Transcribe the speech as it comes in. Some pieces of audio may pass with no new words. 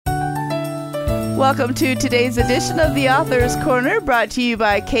Welcome to today's edition of the Author's Corner, brought to you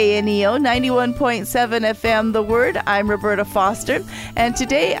by KNEO 91.7 FM The Word. I'm Roberta Foster, and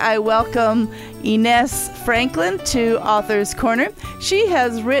today I welcome Inez Franklin to Author's Corner. She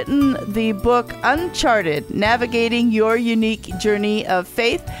has written the book Uncharted, Navigating Your Unique Journey of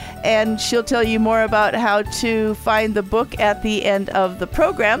Faith, and she'll tell you more about how to find the book at the end of the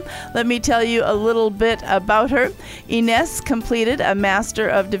program. Let me tell you a little bit about her. Inez completed a Master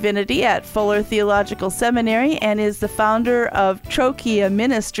of Divinity at Fuller Theological Seminary and is the founder of Trochia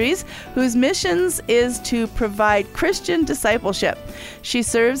Ministries, whose missions is to provide Christian discipleship. She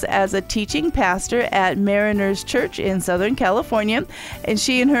serves as a teaching pastor at Mariners Church in Southern California, and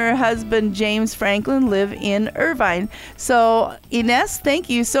she and her husband James Franklin live in Irvine. So, Inez, thank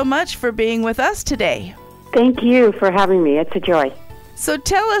you so much for being with us today. Thank you for having me. It's a joy. So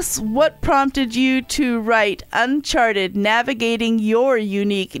tell us what prompted you to write Uncharted, Navigating Your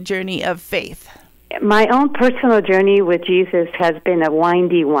Unique Journey of Faith. My own personal journey with Jesus has been a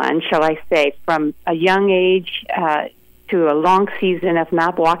windy one, shall I say, from a young age to a long season of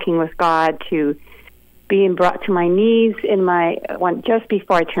not walking with God, to being brought to my knees just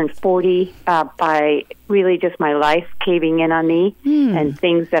before I turned 40 by really just my life caving in on me, and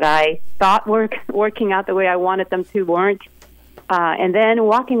things that I thought were working out the way I wanted them to weren't. And then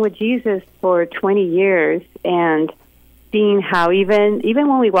walking with Jesus for 20 years and seeing how even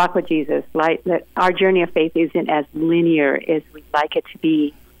when we walk with Jesus, like that our journey of faith isn't as linear as we'd like it to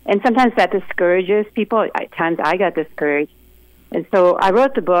be. And sometimes that discourages people. At times I got discouraged. And so I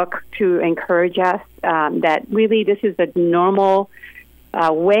wrote the book to encourage us that really this is a normal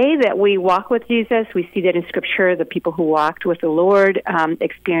way that we walk with Jesus. We see that in Scripture. The people who walked with the Lord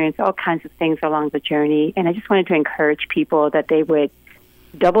experienced all kinds of things along the journey. And I just wanted to encourage people that they would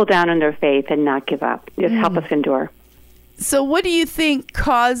double down on their faith and not give up. Just help us endure. So what do you think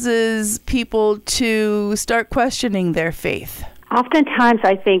causes people to start questioning their faith? Oftentimes,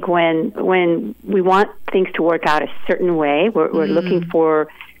 I think when we want things to work out a certain way, we're looking for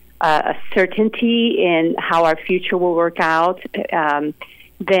a certainty in how our future will work out.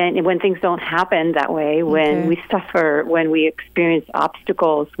 Then when things don't happen that way, when we suffer, when we experience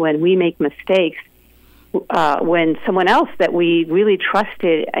obstacles, when we make mistakes, when someone else that we really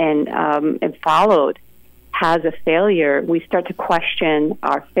trusted and followed has a failure, we start to question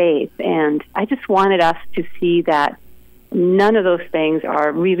our faith. And I just wanted us to see that none of those things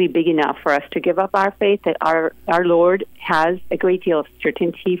are really big enough for us to give up our faith, that our Lord has a great deal of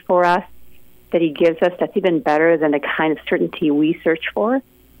certainty for us, that He gives us that's even better than the kind of certainty we search for.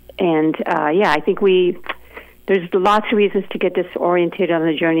 And, I think there's lots of reasons to get disoriented on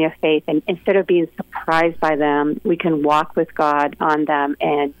the journey of faith, and instead of being surprised by them, we can walk with God on them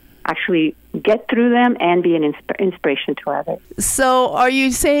and actually get through them and be an inspiration to others. So are you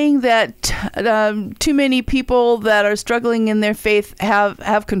saying that too many people that are struggling in their faith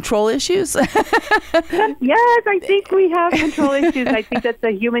have control issues? Yes, I think we have control issues. I think that's a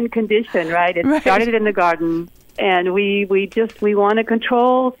human condition, right? It started in the garden, and we want to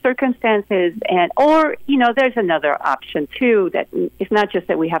control circumstances. Or there's another option, too, that it's not just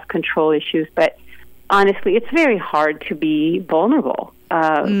that we have control issues, but honestly, it's very hard to be vulnerable.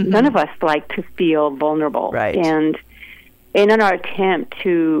 None of us like to feel vulnerable. Right. And in our attempt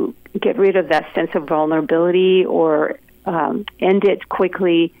to get rid of that sense of vulnerability or end it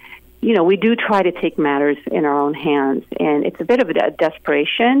quickly, we do try to take matters in our own hands. And it's a bit of a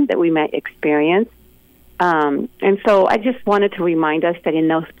desperation that we might experience. And so I just wanted to remind us that in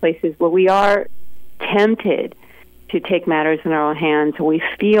those places where we are tempted to take matters in our own hands, and we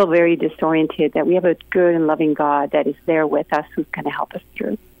feel very disoriented, that we have a good and loving God that is there with us, who's going to help us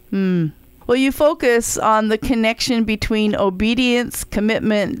through. Well, you focus on the connection between obedience,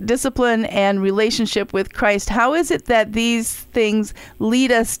 commitment, discipline, and relationship with Christ. How is it that these things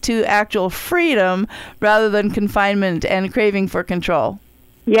lead us to actual freedom rather than confinement and craving for control?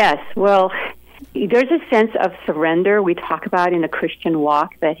 Yes, well, there's a sense of surrender we talk about in a Christian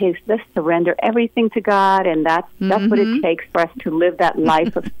walk, that let's surrender everything to God, and that's what it takes for us to live that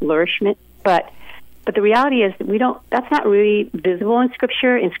life of flourishment. But the reality is that's not really visible in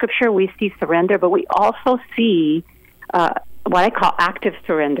Scripture. In Scripture, we see surrender, but we also see what I call active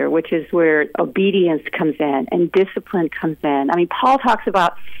surrender, which is where obedience comes in and discipline comes in. I mean, Paul talks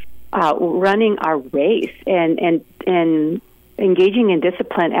about running our race and engaging in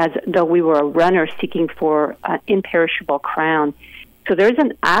discipline as though we were a runner seeking for an imperishable crown. So there's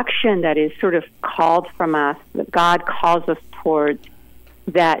an action that is sort of called from us, that God calls us towards,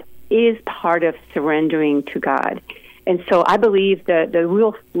 that is part of surrendering to God. And so I believe that the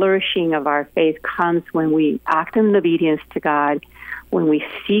real flourishing of our faith comes when we act in obedience to God, when we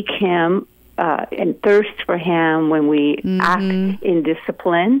seek Him and thirst for Him, when we act in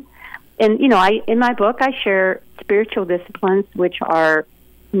discipline. And, in my book, I share spiritual disciplines which are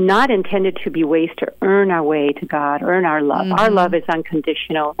not intended to be ways to earn our way to God, earn our love. Our love is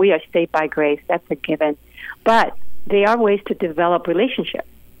unconditional. We are saved by grace. That's a given. But they are ways to develop relationships.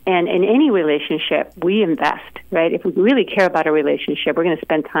 And in any relationship, we invest, right? If we really care about a relationship, we're going to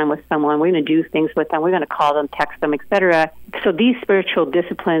spend time with someone. We're going to do things with them. We're going to call them, text them, etc. So these spiritual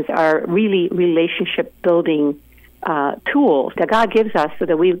disciplines are really relationship-building tools that God gives us so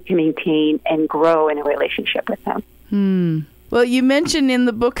that we can maintain and grow in a relationship with Him. Well, you mentioned in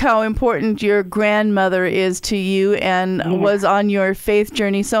the book how important your grandmother is to you and was on your faith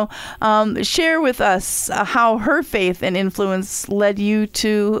journey. So share with us how her faith and influence led you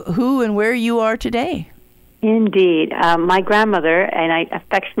to who and where you are today. Indeed. My grandmother, and I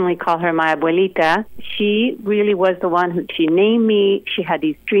affectionately call her my abuelita, she really was the one who, she named me. She had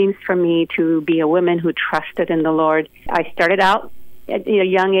these dreams for me to be a woman who trusted in the Lord. I started out at a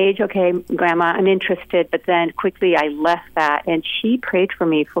young age, okay, Grandma, I'm interested, but then quickly I left that, and she prayed for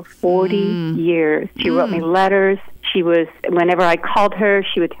me for 40 years. She wrote me letters. She was, whenever I called her,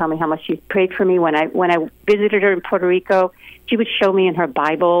 she would tell me how much she prayed for me. When I visited her in Puerto Rico, she would show me in her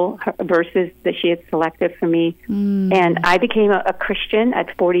Bible her verses that she had selected for me. And I became a Christian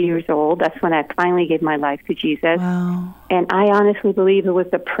at 40 years old. That's when I finally gave my life to Jesus. Wow. And I honestly believe it was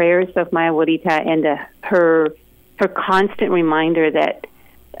the prayers of my abuelita and her constant reminder that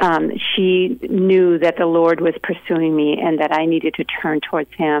she knew that the Lord was pursuing me and that I needed to turn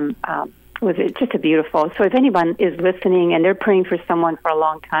towards Him. Was just a beautiful. So if anyone is listening and they're praying for someone for a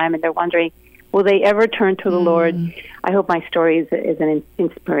long time and they're wondering, will they ever turn to the Lord? I hope my story is an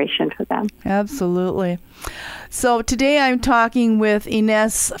inspiration for them. Absolutely. So today I'm talking with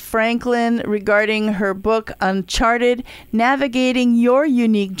Inez Franklin regarding her book, Uncharted, Navigating Your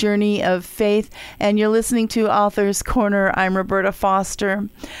Unique Journey of Faith. And you're listening to Author's Corner. I'm Roberta Foster.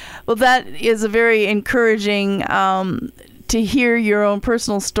 Well, that is a very encouraging to hear your own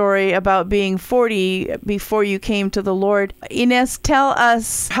personal story about being 40 before you came to the Lord. Inez, tell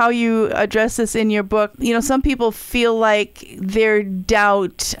us how you address this in your book. Some people feel like their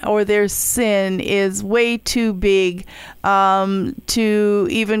doubt or their sin is way too big to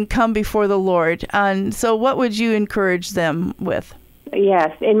even come before the Lord. And so what would you encourage them with?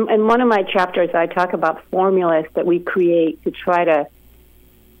 Yes. In one of my chapters, I talk about formulas that we create to try to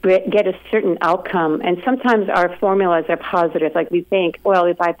get a certain outcome. And sometimes our formulas are positive. Like we think, well,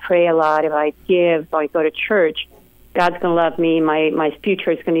 if I pray a lot, if I give, if I go to church, God's going to love me, my future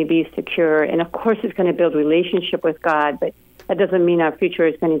is going to be secure. And of course it's going to build relationship with God, but that doesn't mean our future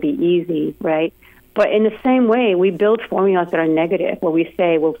is going to be easy, right? But in the same way, we build formulas that are negative, where we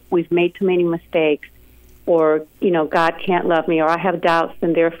say, well, we've made too many mistakes, or, God can't love me, or I have doubts,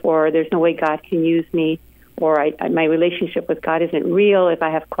 and therefore there's no way God can use me, or my relationship with God isn't real if I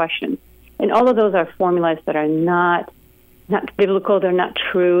have questions. And all of those are formulas that are not biblical, they're not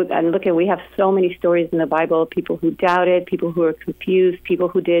true. And look, we have so many stories in the Bible, people who doubted, people who were confused, people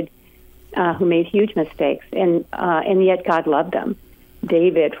who made huge mistakes, and yet God loved them.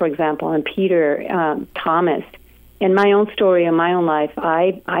 David, for example, and Peter, Thomas. In my own story, in my own life,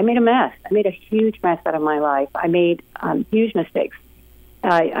 I made a mess. I made a huge mess out of my life. I made huge mistakes.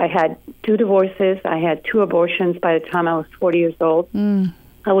 I had 2 divorces. I had 2 abortions by the time I was 40 years old.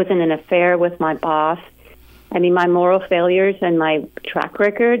 I was in an affair with my boss. I mean, my moral failures and my track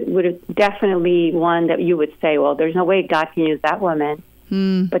record would have definitely one that you would say, well, there's no way God can use that woman.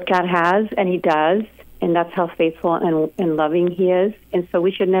 But God has, and He does, and that's how faithful and loving He is. And so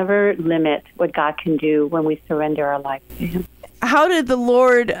we should never limit what God can do when we surrender our life to Him. How did the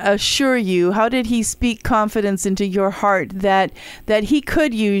Lord assure you? How did He speak confidence into your heart that He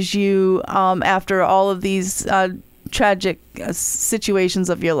could use you after all of these tragic situations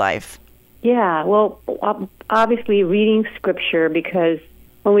of your life? Yeah, well, obviously reading Scripture, because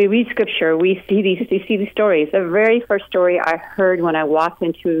when we read Scripture, we see these stories. The very first story I heard when I walked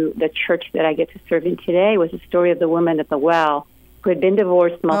into the church that I get to serve in today was the story of the woman at the well who had been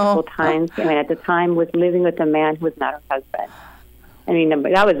divorced multiple times, and at the time was living with a man who was not her husband. I mean,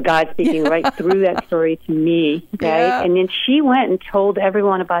 that was God speaking right through that story to me, right? Yeah. And then she went and told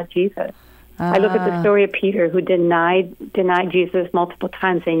everyone about Jesus. I look at the story of Peter, who denied Jesus multiple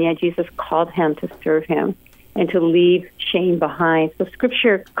times, and yet Jesus called him to serve Him and to leave shame behind. So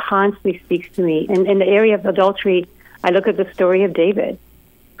Scripture constantly speaks to me. And in the area of adultery, I look at the story of David,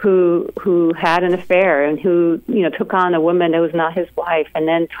 who had an affair and who took on a woman that was not his wife, and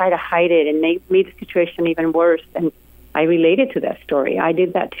then tried to hide it and made the situation even worse. And I related to that story. I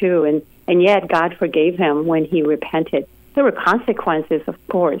did that too, and yet God forgave him when he repented. There were consequences, of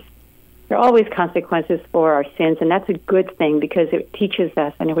course, There are always consequences for our sins, and that's a good thing because it teaches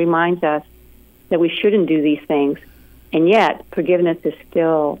us and it reminds us that we shouldn't do these things. And yet, forgiveness is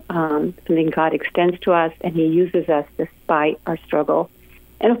still something God extends to us, and He uses us despite our struggle.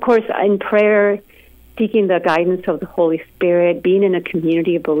 And, of course, in prayer, seeking the guidance of the Holy Spirit, being in a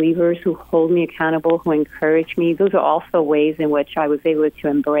community of believers who hold me accountable, who encourage me, those are also ways in which I was able to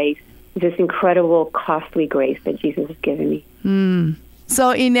embrace this incredible, costly grace that Jesus has given me.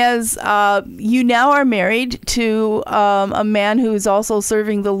 So, Inez, you now are married to a man who's also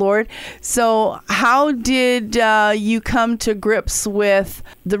serving the Lord. So how did you come to grips with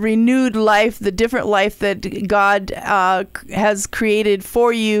the renewed life, the different life that God has created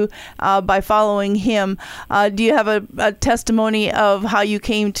for you by following Him? Do you have a testimony of how you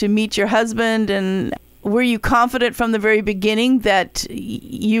came to meet your husband, and were you confident from the very beginning that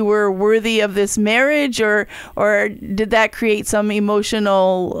you were worthy of this marriage, or did that create some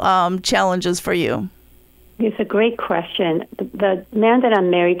emotional challenges for you? It's a great question. The man that I'm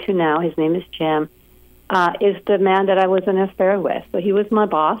married to now, his name is Jim, is the man that I was in an affair with. So he was my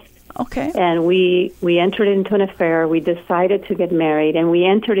boss. Okay. And we entered into an affair. We decided to get married, and we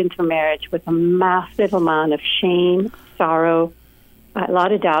entered into marriage with a massive amount of shame, sorrow, a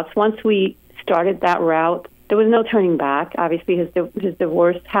lot of doubts. Once we started that route, there was no turning back. Obviously, his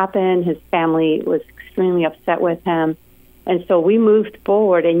divorce happened. His family was extremely upset with him. And so we moved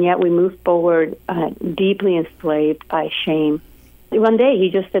forward, and yet we moved forward deeply enslaved by shame. One day he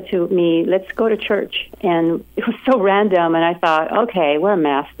just said to me, "Let's go to church." And it was so random, and I thought, okay, we're a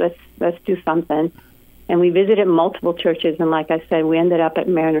mess. Let's do something. And we visited multiple churches, and like I said, we ended up at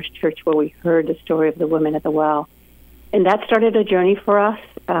Mariner's Church where we heard the story of the woman at the well. And that started a journey for us.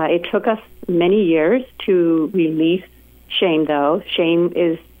 It took us many years to release shame, though. Shame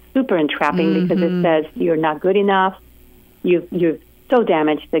is super entrapping because it says you're not good enough. You're so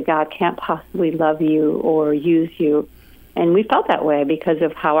damaged that God can't possibly love you or use you. And we felt that way because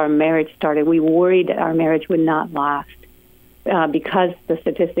of how our marriage started. We worried that our marriage would not last because the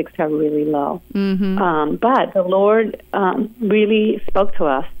statistics are really low. But the Lord really spoke to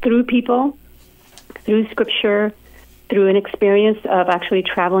us through people, through Scripture, through an experience of actually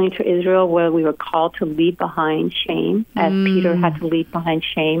traveling to Israel where we were called to leave behind shame, as Peter had to leave behind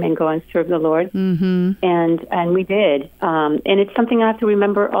shame and go and serve the Lord. And we did. And it's something I have to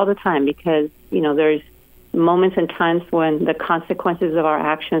remember all the time because, there's moments and times when the consequences of our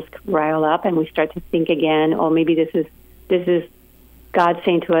actions rile up and we start to think again, oh, maybe this is God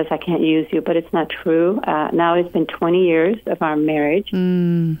saying to us, I can't use you, but it's not true. Now it's been 20 years of our marriage,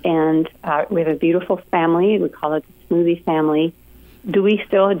 and we have a beautiful family. We call it the Smoothie family. Do we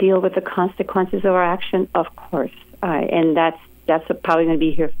still deal with the consequences of our action? Of course, and that's probably going to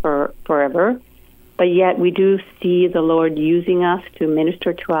be here for forever. But yet we do see the Lord using us to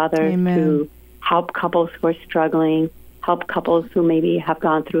minister to others, to help couples who are struggling, help couples who maybe have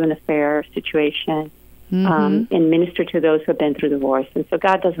gone through an affair situation. And minister to those who have been through divorce. And so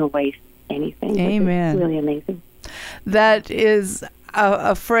God doesn't waste anything. Amen. It's really amazing. That is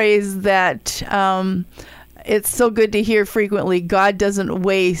a phrase that it's so good to hear frequently. God doesn't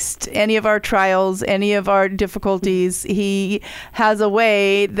waste any of our trials, any of our difficulties. He has a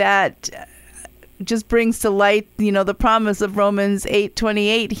way that just brings to light, the promise of Romans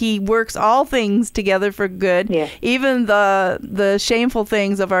 8:28. He works all things together for good, even the shameful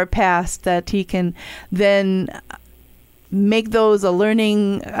things of our past, that He can then make those a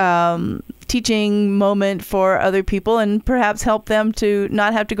learning, teaching moment for other people and perhaps help them to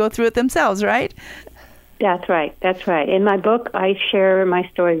not have to go through it themselves, right? That's right. That's right. In my book, I share my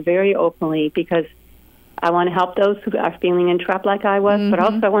story very openly because I want to help those who are feeling entrapped like I was, but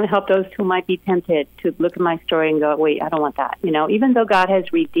also I want to help those who might be tempted to look at my story and go, wait, I don't want that. Even though God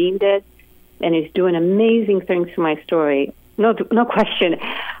has redeemed it and is doing amazing things to my story, no question,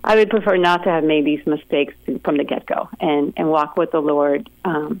 I would prefer not to have made these mistakes from the get-go and walk with the Lord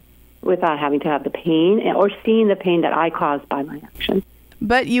without having to have the pain or seeing the pain that I caused by my actions.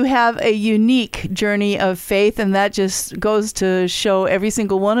 But you have a unique journey of faith, and that just goes to show every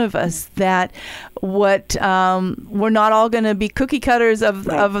single one of us that we're not all going to be cookie cutters of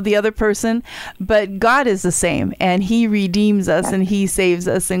the other person, but God is the same, and He redeems us, and He saves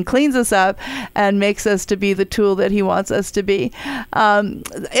us, and cleans us up, and makes us to be the tool that He wants us to be.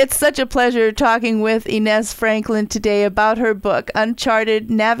 It's such a pleasure talking with Inez Franklin today about her book,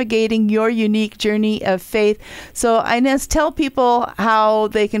 Uncharted, Navigating Your Unique Journey of Faith. So, Inez, tell people how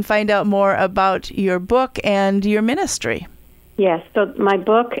they can find out more about your book and your ministry. Yes, so my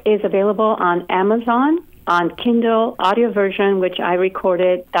book is available on Amazon, on Kindle audio version, which I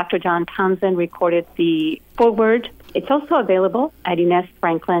recorded. Dr. John Townsend recorded the foreword It's also available at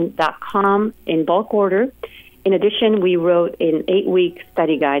InesFranklin.com in bulk order. In addition, we wrote an 8-week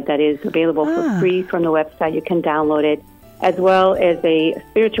study guide that is available for free from the website. You can download it, as well as a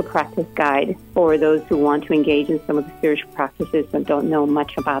spiritual practice guide for those who want to engage in some of the spiritual practices and don't know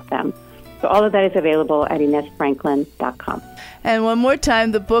much about them. So all of that is available at InesFranklin.com. And one more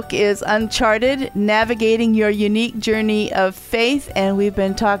time, the book is Uncharted, Navigating Your Unique Journey of Faith. And we've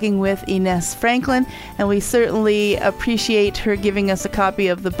been talking with Inez Franklin, and we certainly appreciate her giving us a copy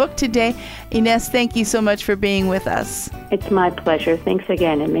of the book today. Inez, thank you so much for being with us. It's my pleasure. Thanks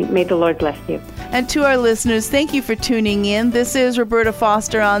again, and may the Lord bless you. And to our listeners, thank you for tuning in. This is Roberta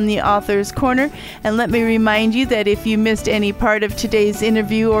Foster on the Author's Corner. And let me remind you that if you missed any part of today's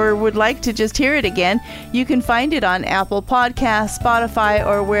interview or would like to just hear it again, you can find it on Apple Podcasts, Spotify,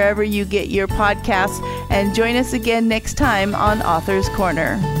 or wherever you get your podcasts. And join us again next time on Author's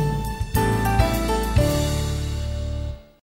Corner.